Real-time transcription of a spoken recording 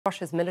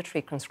Russia's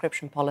military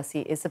conscription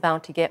policy is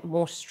about to get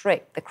more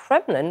strict. The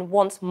Kremlin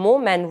wants more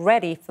men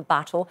ready for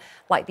battle,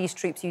 like these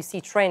troops you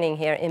see training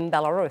here in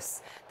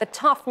Belarus. The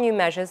tough new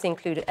measures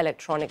include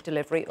electronic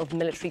delivery of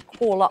military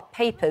call-up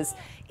papers.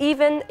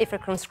 Even if a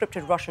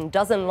conscripted Russian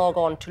doesn't log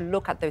on to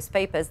look at those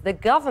papers, the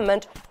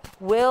government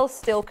will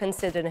still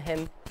consider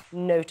him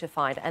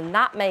notified, and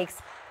that makes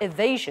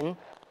evasion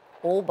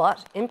all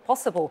but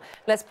impossible.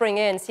 Let's bring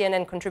in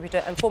CNN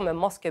contributor and former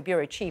Moscow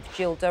bureau chief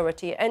Jill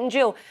Dougherty. And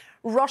Jill,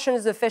 Russian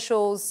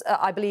officials,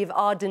 I believe,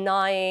 are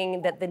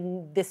denying that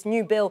this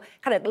new bill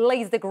kind of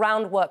lays the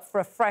groundwork for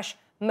a fresh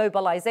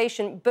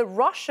mobilization. But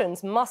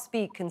Russians must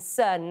be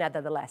concerned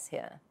nevertheless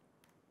here.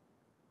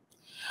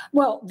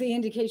 Well, the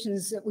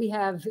indications that we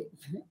have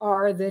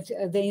are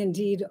that they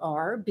indeed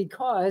are,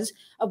 because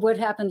of what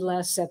happened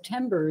last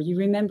September. You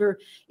remember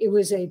it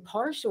was a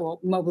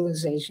partial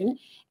mobilization,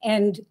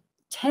 and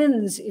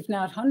tens, if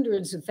not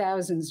hundreds of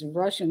thousands of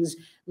Russians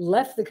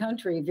left the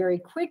country very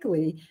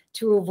quickly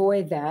to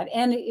avoid that.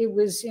 And it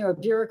was, a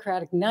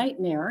bureaucratic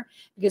nightmare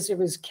because there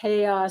was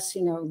chaos,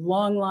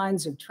 long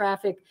lines of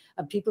traffic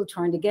of people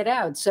trying to get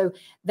out. So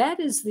that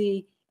is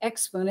the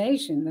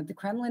explanation that the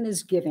Kremlin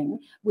is giving,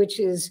 which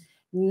is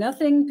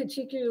nothing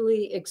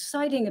particularly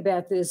exciting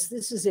about this.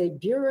 This is a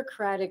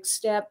bureaucratic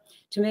step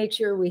to make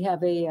sure we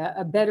have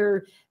a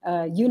better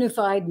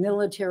unified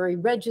military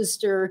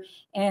register.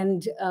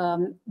 And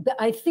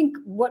I think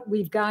what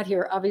we've got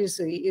here,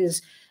 obviously,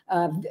 is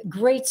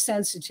great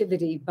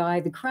sensitivity by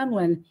the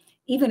Kremlin,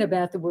 even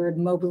about the word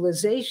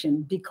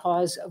mobilization,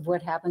 because of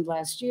what happened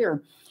last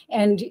year.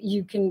 And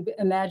you can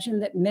imagine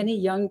that many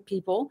young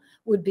people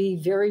would be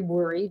very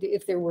worried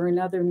if there were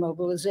another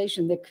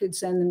mobilization that could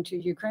send them to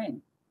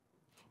Ukraine.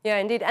 Yeah,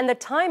 indeed. And the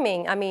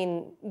timing,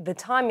 the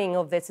timing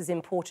of this is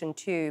important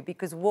too,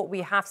 because what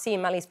we have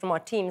seen, at least from our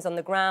teams on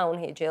the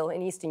ground here, Jill,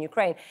 in eastern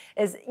Ukraine,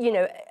 is,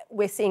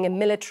 we're seeing a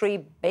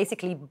military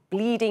basically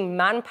bleeding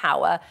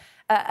manpower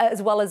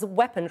as well as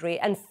weaponry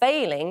and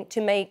failing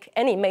to make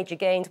any major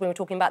gains when we're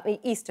talking about the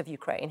east of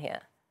Ukraine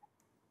here.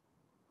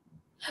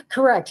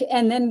 Correct.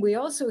 And then we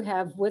also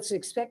have what's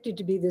expected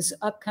to be this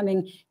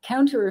upcoming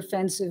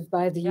counteroffensive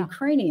by the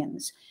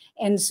Ukrainians.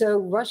 And so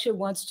Russia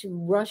wants to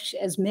rush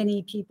as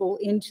many people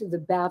into the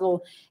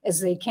battle as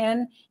they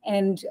can.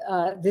 And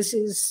this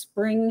is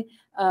spring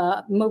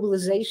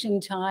mobilization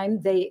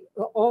time. They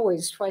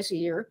always, twice a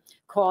year,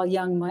 call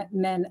young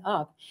men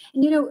up.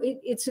 And,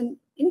 it's an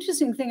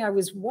interesting thing. I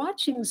was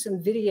watching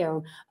some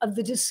video of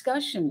the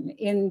discussion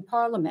in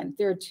Parliament.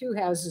 There are two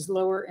houses,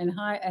 lower and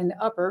high and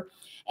upper.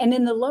 And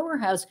in the lower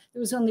house, there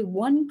was only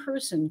one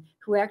person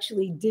who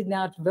actually did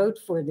not vote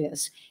for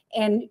this.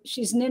 And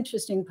she's an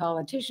interesting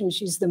politician.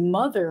 She's the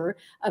mother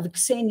of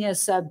Ksenia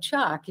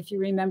Sobchak, if you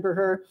remember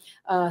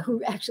her,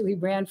 who actually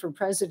ran for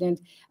president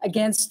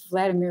against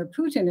Vladimir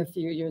Putin a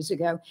few years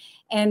ago.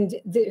 And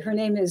her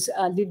name is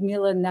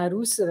Lyudmila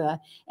Narusova.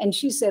 And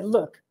she said,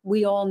 look,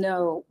 we all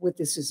know what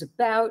this is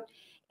about.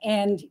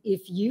 And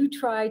if you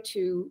try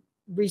to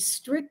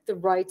restrict the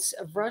rights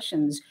of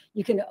Russians,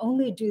 you can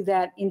only do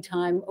that in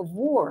time of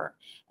war.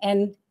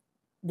 And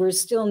we're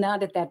still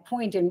not at that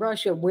point in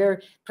Russia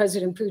where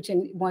President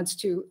Putin wants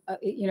to,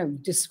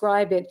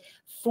 describe it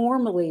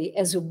formally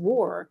as a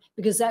war,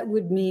 because that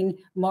would mean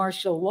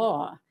martial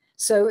law.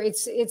 So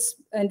it's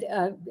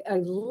a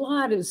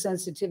lot of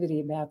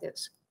sensitivity about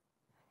this.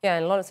 Yeah,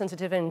 and a lot of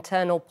sensitive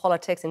internal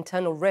politics,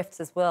 internal rifts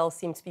as well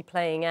seem to be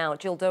playing out.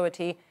 Jill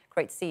Dougherty,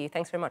 great to see you.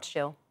 Thanks very much,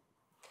 Jill.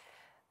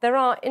 There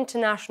are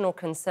international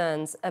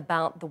concerns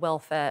about the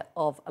welfare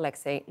of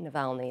Alexei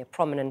Navalny, a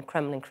prominent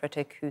Kremlin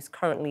critic who's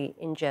currently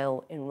in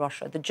jail in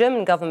Russia. The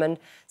German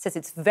government says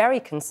it's very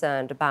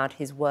concerned about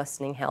his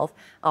worsening health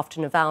after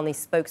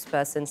Navalny's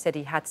spokesperson said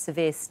he had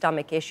severe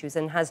stomach issues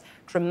and has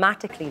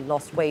dramatically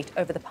lost weight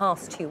over the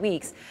past 2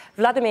 weeks.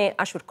 Vladimir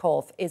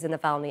Ashurkov is a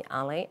Navalny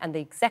ally and the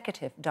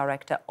executive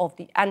director of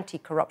the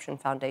Anti-Corruption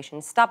Foundation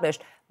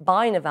established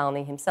by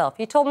Navalny himself.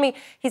 He told me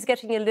he's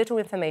getting a little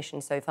information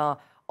so far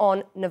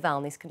on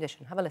Navalny's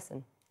condition. Have a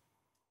listen.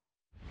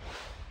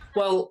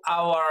 Well,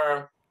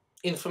 our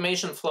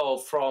information flow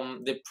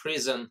from the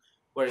prison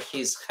where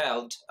he's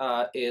held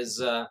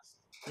is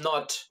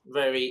not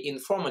very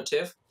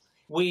informative.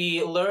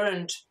 We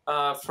learned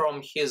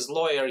from his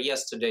lawyer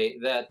yesterday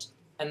that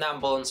an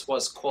ambulance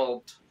was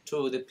called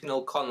to the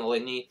penal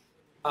colony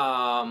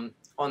on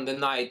the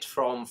night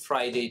from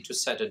Friday to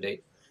Saturday.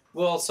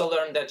 We also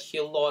learned that he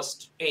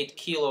lost 8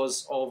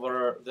 kilos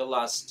over the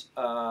last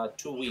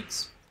 2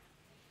 weeks.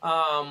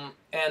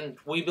 And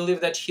we believe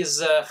that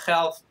his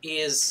health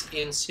is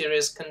in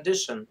serious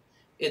condition.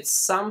 It's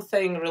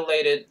something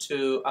related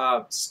to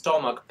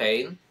stomach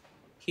pain.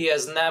 He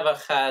has never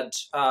had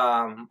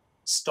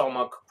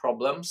stomach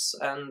problems.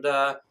 And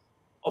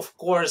of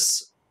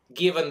course,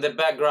 given the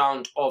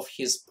background of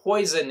his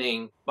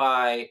poisoning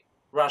by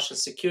Russian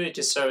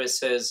security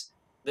services,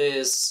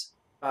 this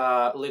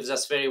leaves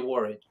us very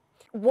worried.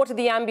 What did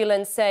the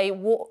ambulance say?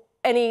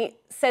 Any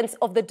sense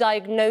of the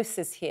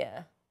diagnosis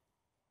here?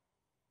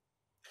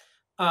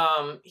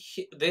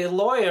 The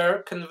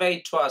lawyer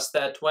conveyed to us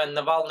that when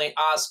Navalny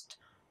asked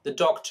the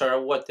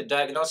doctor what the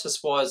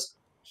diagnosis was,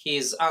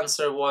 his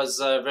answer was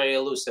very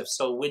elusive.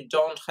 So we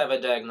don't have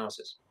a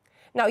diagnosis.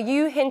 Now,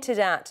 you hinted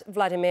at,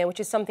 Vladimir,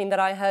 which is something that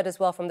I heard as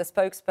well from the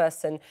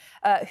spokesperson,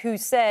 who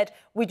said,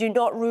 we do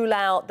not rule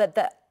out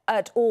that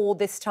at all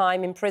this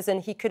time in prison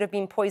he could have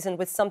been poisoned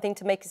with something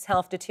to make his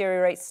health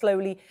deteriorate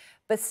slowly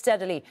but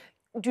steadily.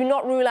 Do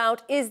not rule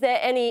out, is there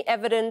any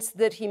evidence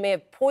that he may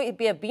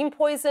have been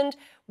poisoned?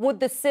 Would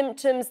the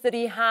symptoms that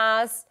he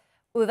has,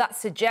 will that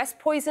suggest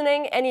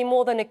poisoning any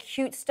more than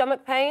acute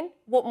stomach pain?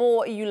 What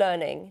more are you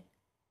learning?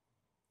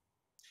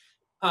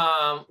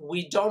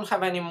 We don't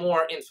have any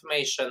more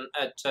information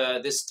at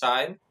this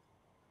time.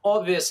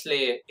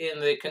 Obviously, in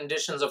the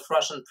conditions of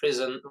Russian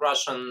prison,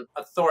 Russian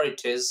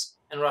authorities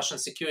and Russian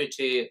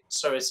security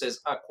services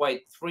are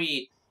quite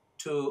free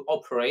to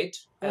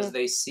operate as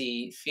they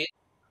see fit.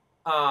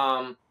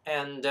 Given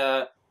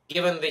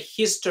the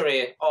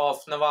history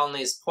of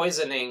Navalny's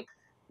poisoning,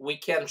 we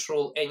can't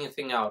rule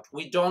anything out.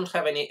 We don't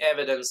have any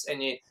evidence,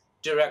 any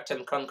direct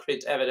and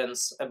concrete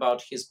evidence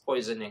about his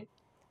poisoning.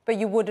 But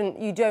you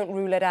don't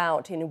rule it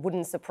out, and it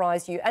wouldn't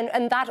surprise you.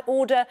 And that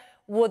order,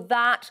 would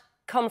that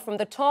come from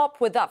the top?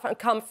 Would that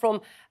come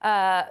from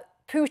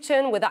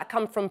Putin? Would that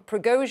come from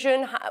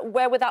Prigozhin?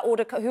 Where would that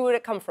order, who would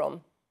it come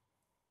from?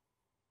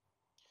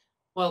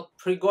 Well,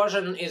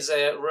 Prigozhin is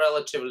a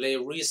relatively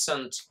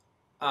recent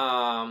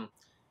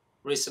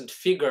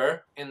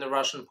figure in the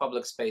Russian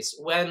public space.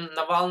 When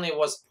Navalny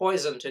was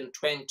poisoned in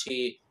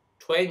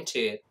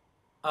 2020,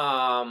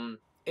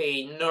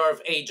 a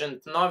nerve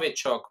agent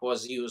Novichok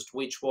was used,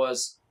 which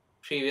was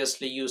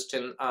previously used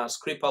in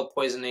Skripal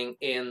poisoning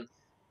in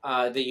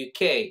the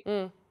UK.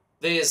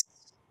 These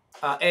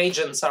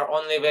agents are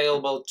only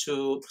available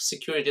to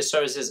security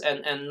services,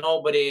 and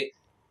nobody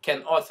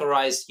can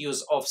authorize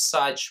use of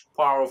such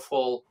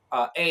powerful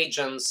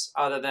agents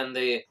other than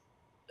the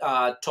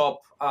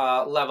top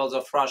levels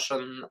of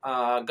Russian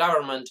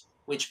government,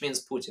 which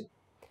means Putin.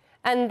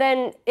 And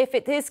then if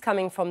it is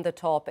coming from the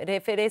top, and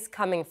if it is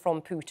coming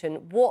from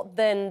Putin, what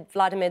then,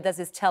 Vladimir, does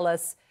this tell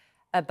us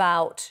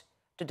about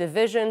the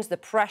divisions, the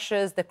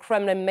pressures the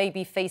Kremlin may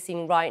be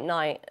facing right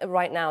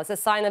now? Is it a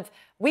sign of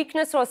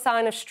weakness or a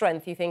sign of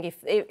strength, you think,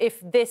 if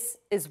this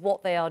is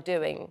what they are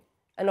doing?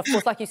 And of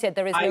course, like you said,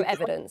 there is no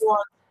evidence.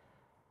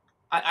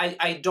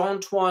 I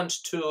don't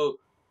want to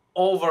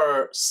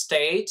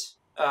overstate,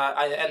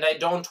 and I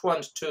don't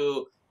want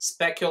to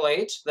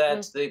speculate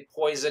that the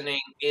poisoning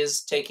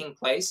is taking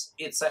place.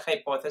 It's a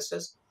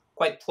hypothesis,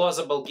 quite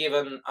plausible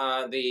given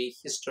the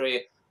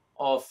history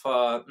of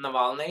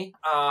Navalny.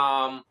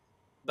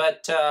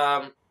 But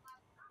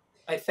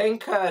I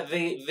think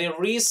the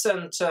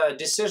recent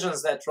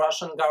decisions that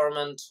Russian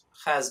government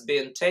has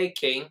been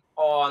taking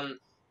on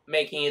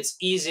making it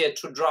easier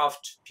to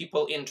draft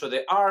people into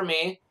the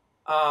army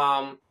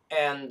and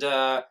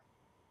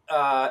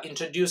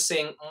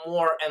introducing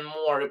more and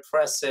more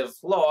repressive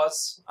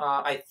laws,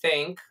 I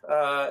think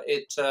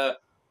it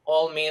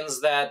all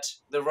means that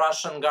the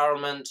Russian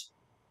government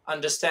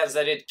understands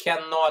that it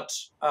cannot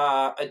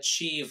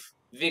achieve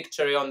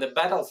victory on the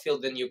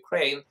battlefield in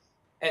Ukraine,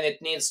 and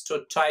it needs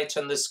to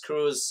tighten the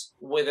screws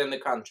within the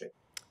country.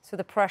 So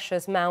the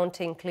pressure's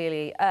mounting,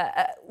 clearly.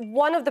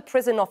 One of the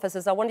prison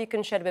officers, I wonder if you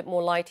can shed a bit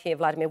more light here,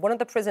 Vladimir. One of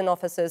the prison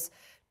officers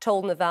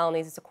told Navalny,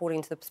 this is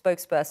according to the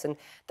spokesperson,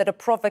 that a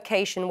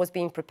provocation was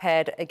being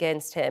prepared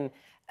against him.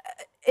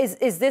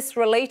 Is this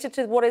related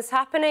to what is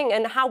happening?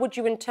 And how would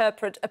you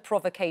interpret a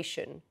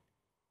provocation?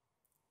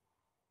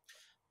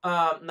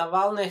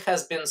 Navalny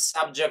has been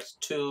subject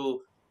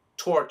to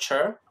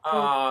torture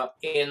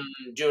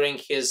during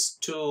his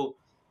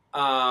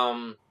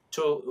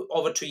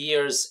over 2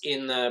 years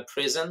in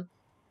prison.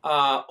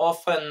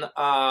 Often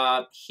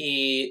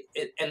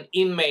an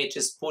inmate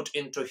is put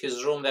into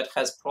his room that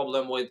has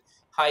problem with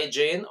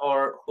hygiene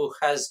or who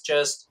has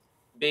just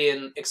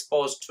been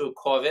exposed to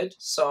COVID.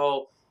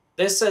 So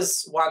this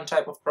is one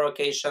type of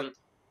provocation.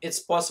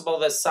 It's possible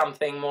that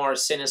something more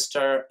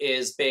sinister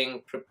is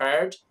being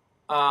prepared.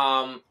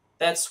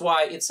 That's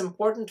why it's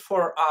important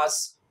for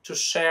us to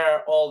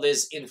share all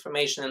this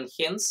information and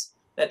hints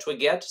that we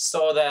get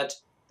so that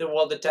the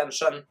world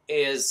attention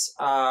is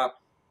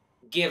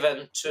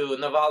given to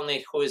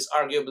Navalny, who is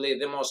arguably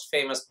the most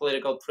famous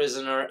political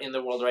prisoner in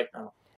the world right now.